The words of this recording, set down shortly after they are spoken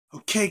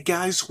Okay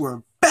guys,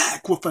 we're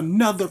back with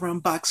another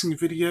unboxing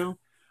video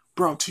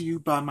brought to you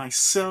by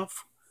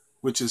myself,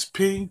 which is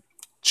P.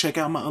 Check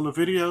out my other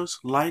videos,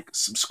 like,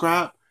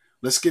 subscribe.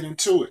 Let's get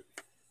into it.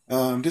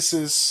 This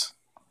is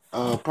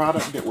a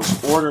product that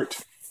was ordered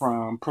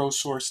from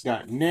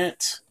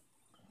Prosource.net.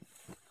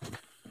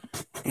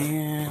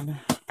 And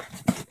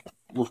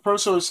with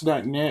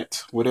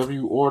Prosource.net, whatever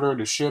you order,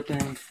 the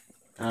shipping,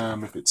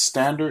 if it's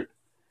standard,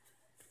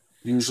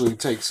 usually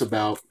takes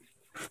about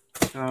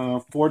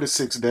 4 to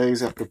 6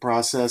 days after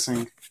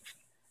processing,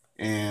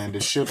 and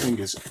the shipping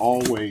is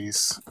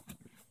always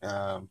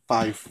 $5.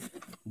 I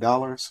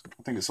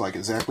think it's like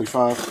exactly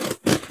 $5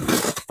 to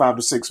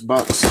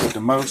 $6 at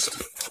the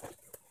most,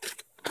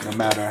 no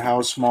matter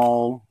how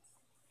small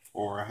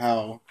or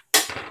how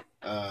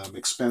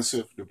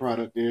expensive the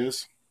product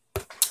is.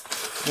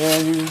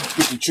 And you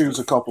get to choose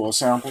a couple of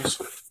samples.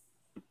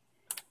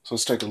 So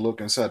let's take a look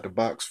inside the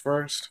box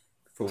first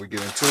before we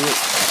get into it.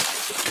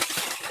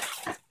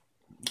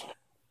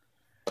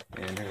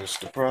 And here's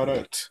the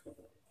product.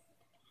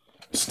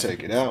 Let's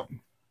take it out.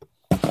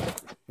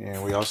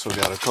 And we also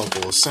got a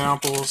couple of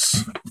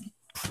samples.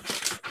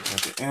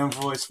 Got the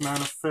invoice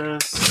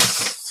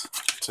manifest.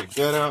 Take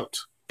that out.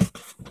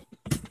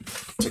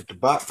 Take the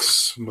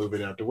box, move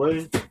it out the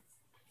way.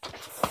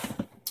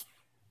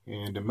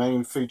 And the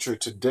main feature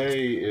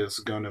today is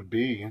going to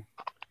be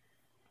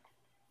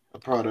a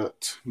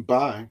product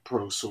by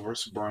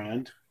Prosource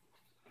brand.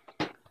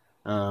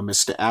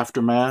 It's the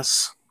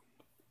Aftermath.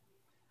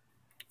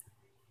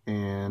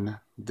 And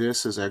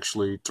this is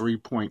actually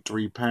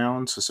 3.3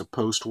 pounds. It's a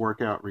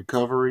post-workout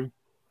recovery.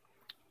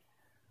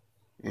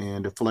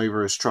 And the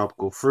flavor is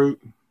tropical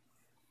fruit.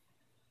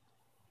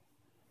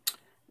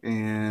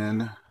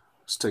 And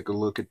let's take a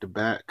look at the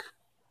back.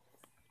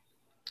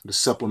 The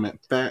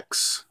supplement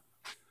facts.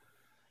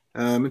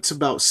 It's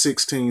about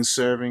 16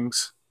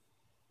 servings.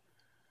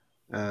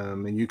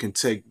 And you can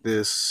take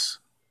this,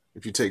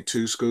 if you take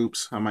 2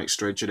 scoops, I might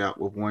stretch it out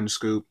with 1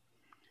 scoop.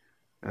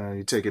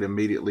 You take it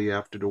immediately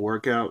after the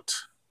workout,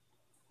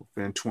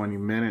 within 20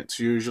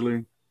 minutes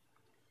usually.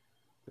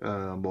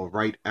 Well,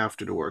 right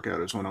after the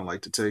workout is when I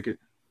like to take it.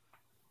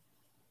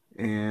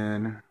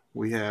 And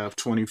we have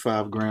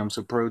 25 grams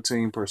of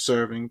protein per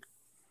serving.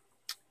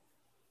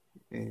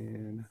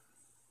 And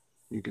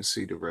you can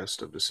see the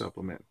rest of the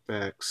supplement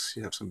facts.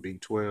 You have some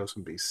B12,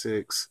 some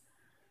B6,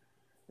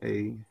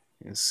 A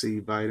and C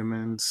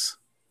vitamins.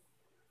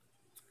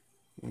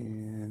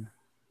 And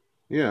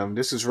yeah,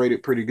 this is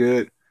rated pretty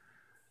good.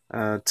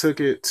 Took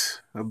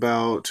it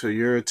about a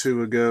year or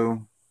 2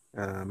 ago.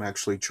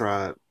 Actually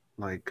tried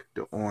like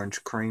the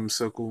orange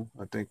creamsicle,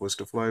 I think was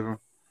the flavor.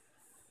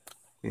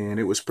 And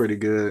it was pretty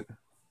good.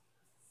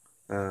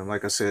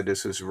 Like I said,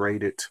 this is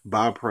rated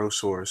by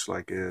Prosource,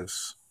 like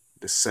is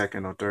the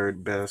 2nd or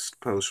 3rd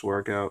best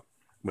post-workout.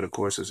 But of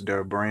course it's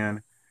their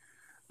brand.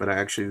 But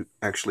I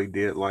actually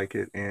did like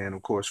it. And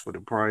of course for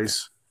the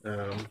price,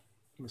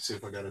 let's see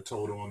if I got a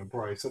total on the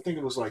price. I think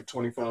it was like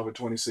 25 or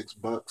 26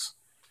 bucks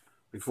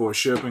before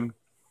shipping.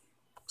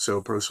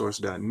 So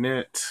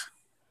prosource.net,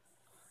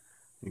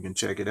 you can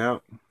check it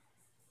out.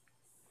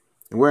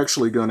 And we're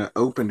actually going to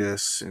open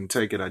this and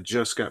take it. I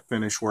just got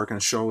finished working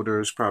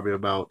shoulders probably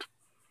about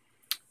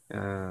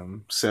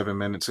 7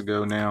 minutes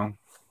ago now.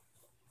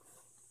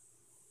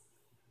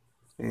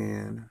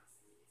 And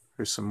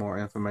here's some more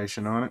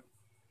information on it.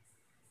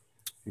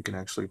 You can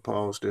actually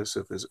pause this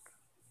if it's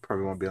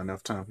probably won't be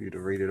enough time for you to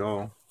read it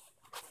all.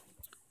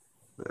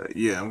 But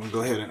yeah, I'm going to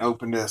go ahead and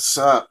open this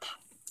up.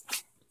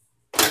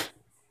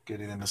 Get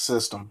it in the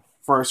system.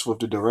 First, with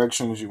the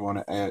directions, you want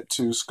to add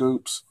 2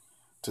 scoops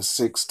to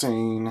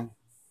 16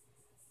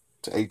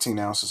 to 18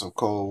 ounces of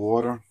cold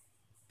water.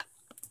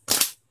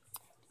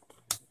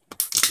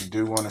 If you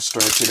do want to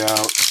stretch it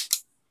out,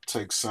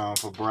 take some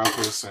for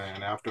breakfast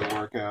and after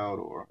workout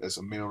or as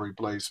a meal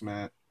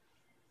replacement.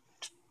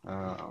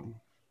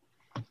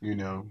 You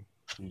know,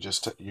 you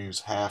just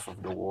use half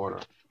of the water.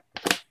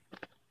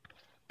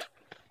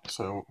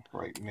 So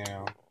right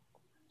now,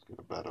 let's get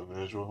a better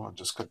visual. I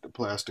just cut the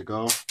plastic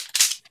off.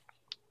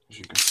 As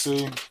you can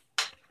see,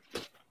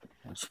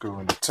 screw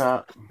in the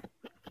top.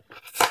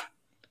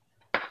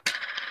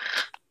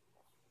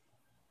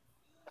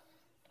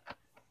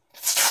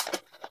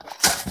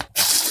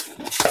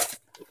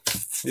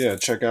 Yeah,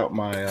 check out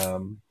my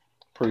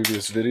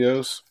previous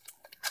videos.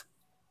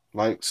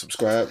 Like,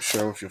 subscribe,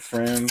 share with your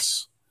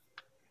friends.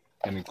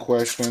 Any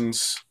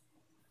questions,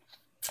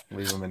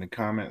 leave them in the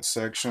comment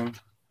section.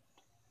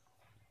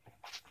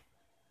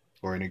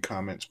 Or any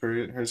comments,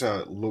 period. Here's how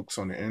it looks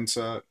on the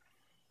inside.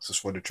 This is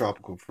for the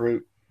tropical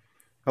fruit.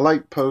 I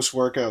like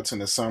post-workouts in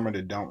the summer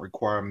that don't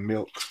require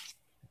milk.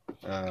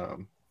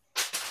 And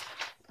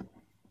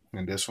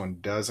this one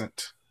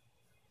doesn't.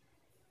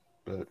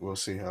 But we'll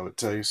see how it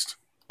tastes.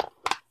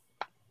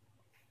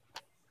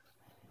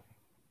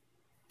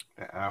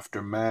 The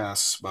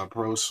Aftermath by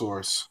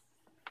Prosource.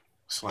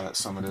 Slide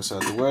some of this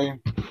out of the way.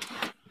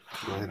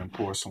 Go ahead and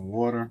pour some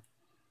water.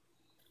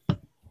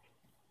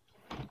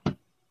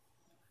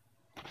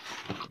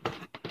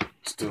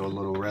 Still a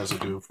little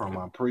residue from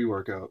my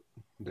pre-workout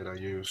that I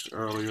used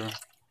earlier.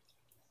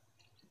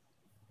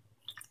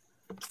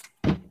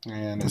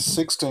 And it's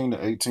 16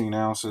 to 18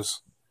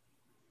 ounces.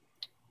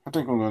 I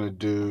think I'm going to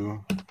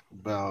do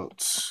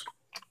about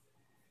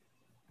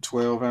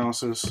 12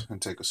 ounces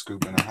and take a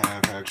scoop and a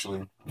half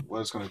actually.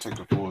 Well, it's going to take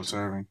a full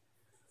serving,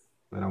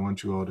 but I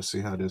want you all to see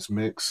how this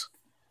mix.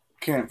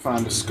 Can't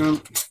find a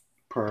scoop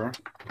per,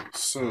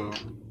 so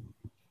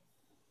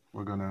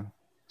we're going to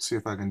see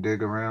if I can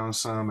dig around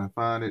some and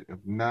find it. If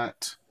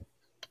not,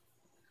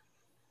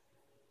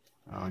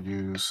 I'll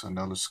use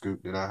another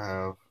scoop that I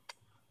have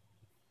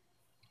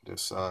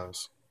this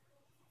size.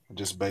 I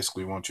just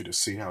basically want you to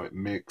see how it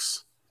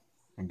mixes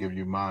and give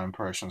you my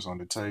impressions on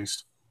the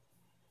taste.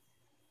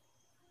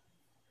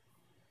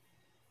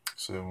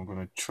 So I'm going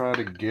to try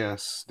to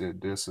guess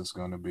that this is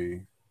going to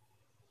be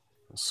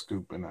a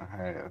scoop and a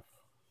half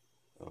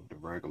of the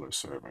regular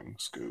serving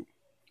scoop,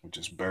 which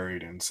is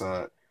buried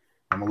inside.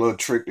 A little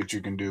trick that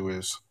you can do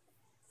is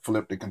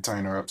flip the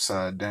container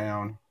upside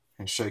down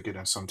and shake it,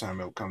 and sometime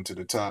it'll come to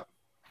the top.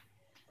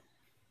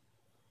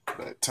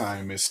 But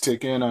time is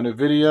ticking on the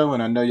video,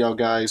 and I know y'all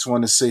guys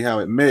want to see how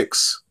it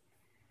mixes.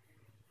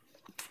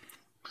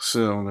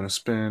 So I'm going to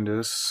spin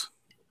this.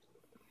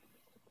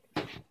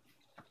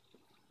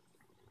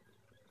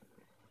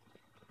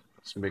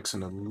 It's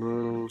mixing a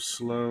little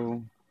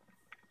slow.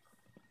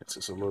 It's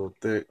just a little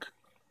thick.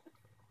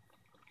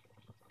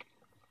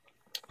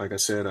 Like I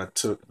said, I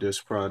took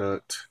this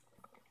product.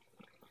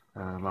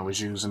 I was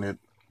using it.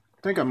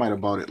 I think I might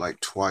have bought it like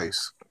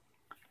twice.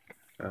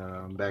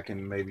 Back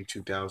in maybe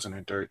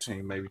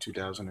 2013, maybe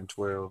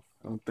 2012.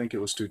 I don't think it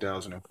was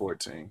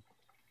 2014.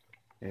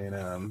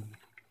 And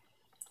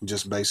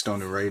just based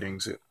on the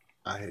ratings,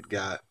 I had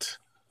got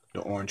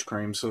the orange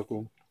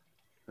creamsicle,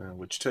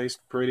 which tastes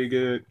pretty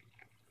good.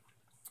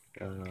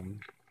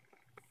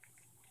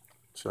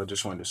 So I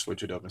just wanted to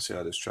switch it up and see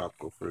how this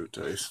tropical fruit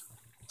tastes.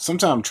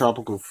 Sometimes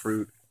tropical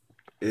fruit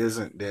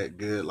isn't that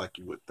good like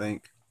you would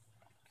think.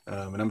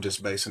 And I'm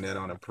just basing that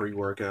on a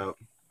pre-workout,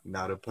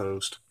 not a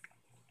post.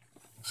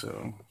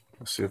 So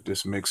let's see if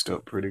this mixed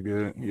up pretty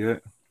good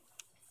yet.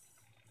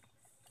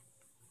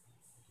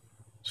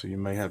 So you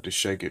may have to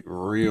shake it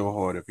real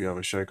hard if you have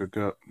a shaker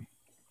cup.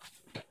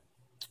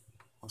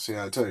 Let's see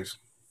how it tastes.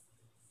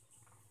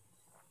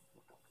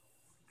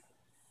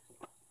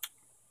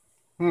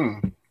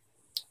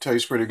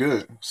 Tastes pretty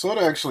good. So it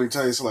actually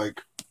tastes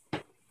like,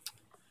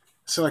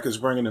 it's like it's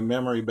bringing the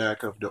memory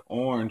back of the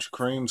orange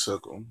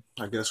creamsicle.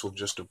 I guess with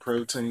just the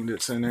protein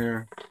that's in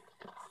there.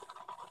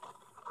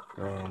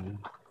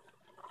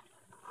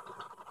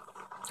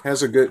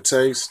 Has a good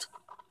taste.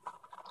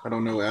 I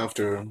don't know,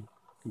 after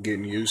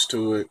getting used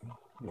to it,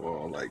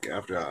 or like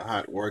after a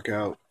hot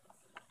workout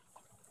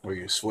where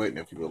you're sweating,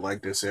 if you would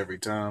like this every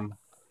time.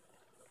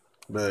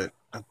 But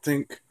I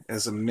think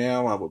as of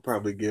now, I would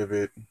probably give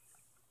it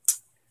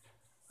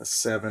a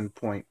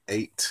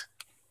 7.8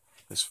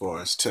 as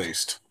far as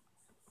taste.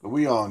 But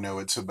we all know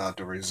it's about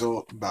the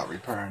result, about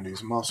repairing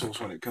these muscles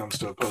when it comes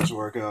to a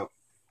post-workout.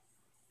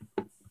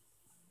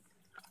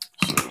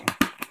 So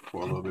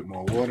pour a little bit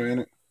more water in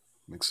it.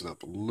 Mix it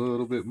up a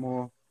little bit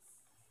more.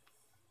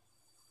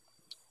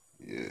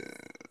 Yeah.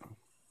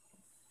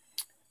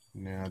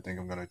 Now I think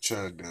I'm going to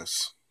chug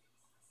this.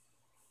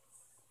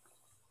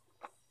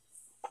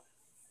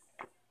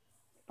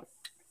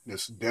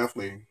 This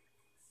definitely,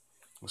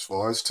 as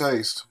far as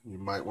taste, you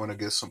might want to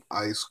get some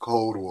ice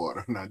cold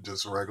water, not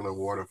just regular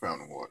water,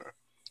 fountain water,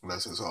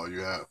 unless that's all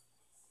you have.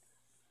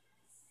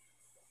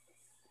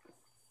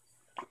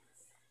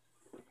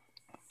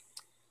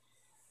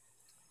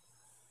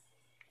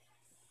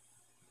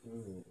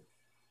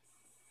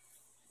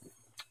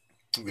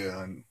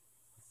 Yeah, and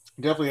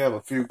definitely have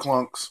a few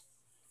clumps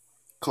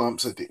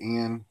at the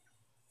end.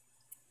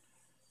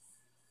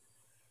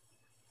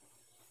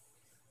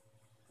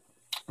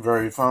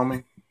 Very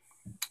foamy,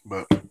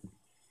 but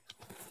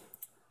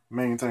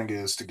main thing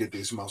is to get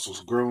these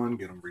muscles growing,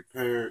 get them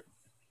repaired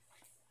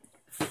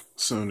as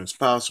soon as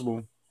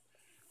possible.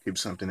 Keep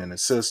something in the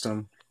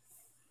system,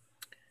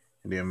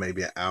 and then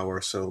maybe an hour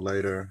or so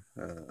later,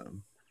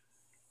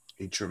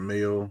 eat your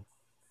meal.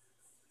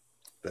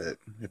 But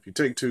if you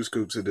take 2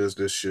 scoops of this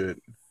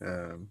should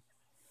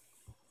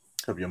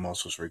help your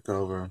muscles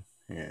recover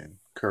and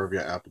curb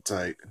your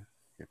appetite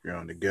if you're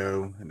on the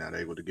go and not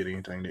able to get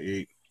anything to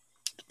eat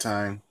at the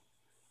time.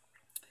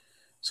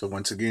 So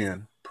once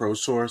again,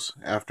 Prosource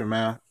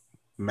Aftermath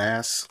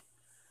Mass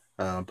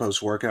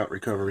Post-Workout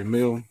Recovery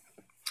Meal.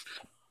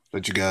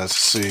 Let you guys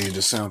see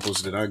the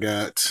samples that I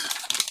got.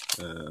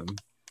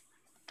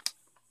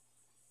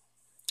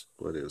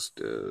 What is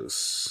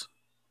this?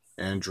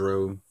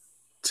 Andro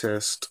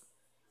Test,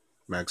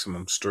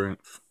 Maximum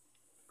Strength,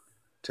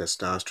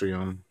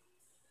 Testosterone.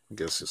 I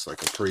guess it's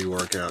like a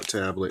pre-workout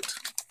tablet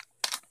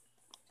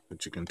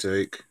that you can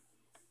take.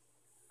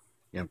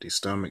 Empty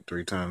stomach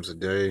 3 times a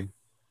day.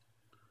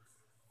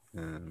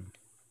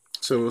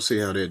 So we'll see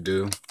how they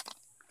do,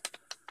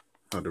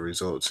 how the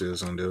results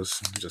is on this.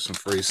 Just some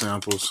free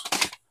samples.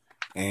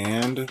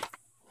 And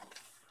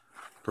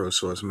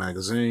Prosource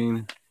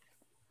magazine.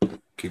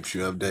 Keeps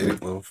you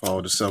updated with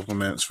all the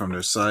supplements from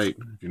their site.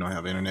 If you don't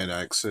have internet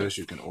access,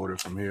 you can order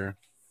from here,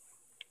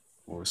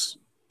 or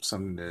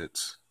something that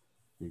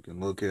you can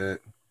look at.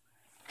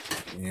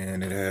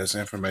 And it has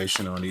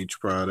information on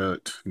each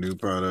product, new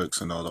products,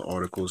 and all the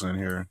articles in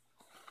here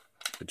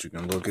that you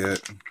can look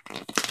at.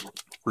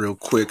 Real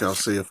quick, I'll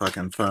see if I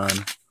can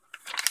find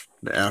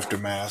the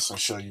aftermath and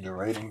show you the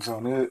ratings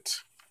on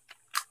it.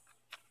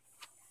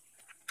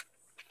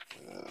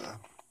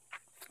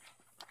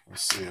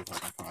 Let's see if I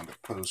can find a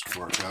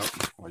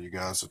post-workout while you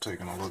guys are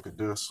taking a look at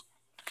this.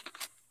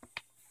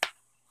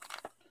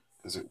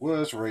 Because it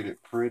was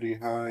rated pretty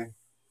high.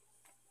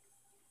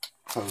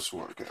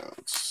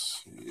 Post-workouts.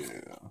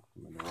 Yeah,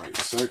 I'm in the right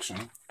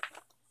section.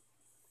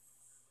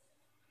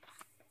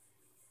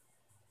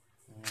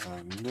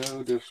 I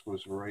know this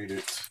was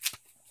rated.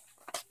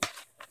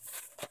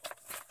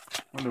 I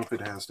don't know if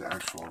it has the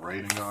actual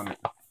rating on it,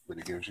 but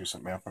it gives you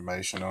some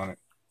information on it.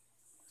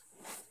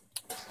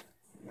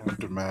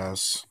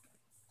 Aftermath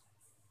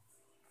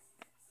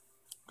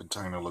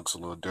container looks a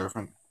little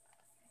different.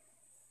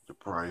 The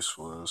price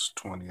was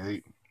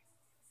 $28.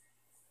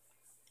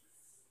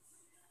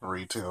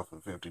 Retail for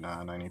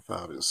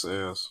 $59.95. It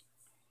says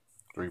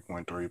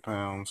 3.3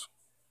 pounds.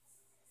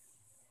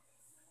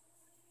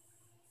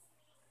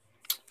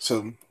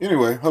 So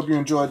anyway, hope you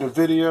enjoyed the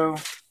video.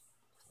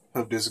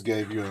 Hope this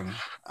gave you an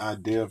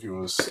idea if you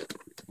was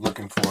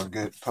looking for a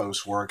good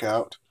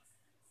post-workout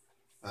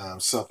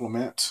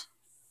supplement,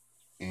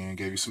 and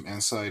gave you some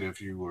insight if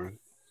you were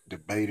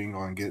debating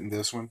on getting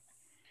this one.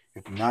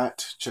 If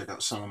not, check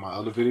out some of my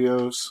other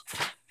videos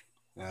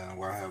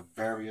where I have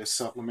various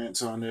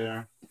supplements on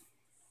there,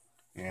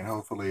 and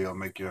hopefully it'll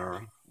make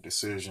your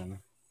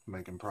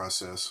decision-making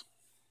process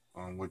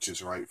on which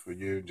is right for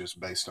you, just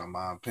based on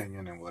my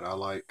opinion and what I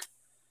like.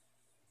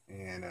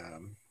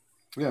 And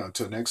yeah,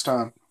 until next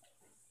time,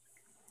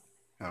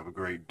 have a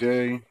great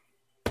day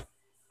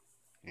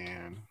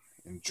and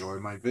enjoy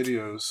my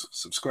videos.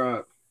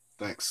 Subscribe.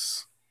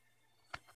 Thanks.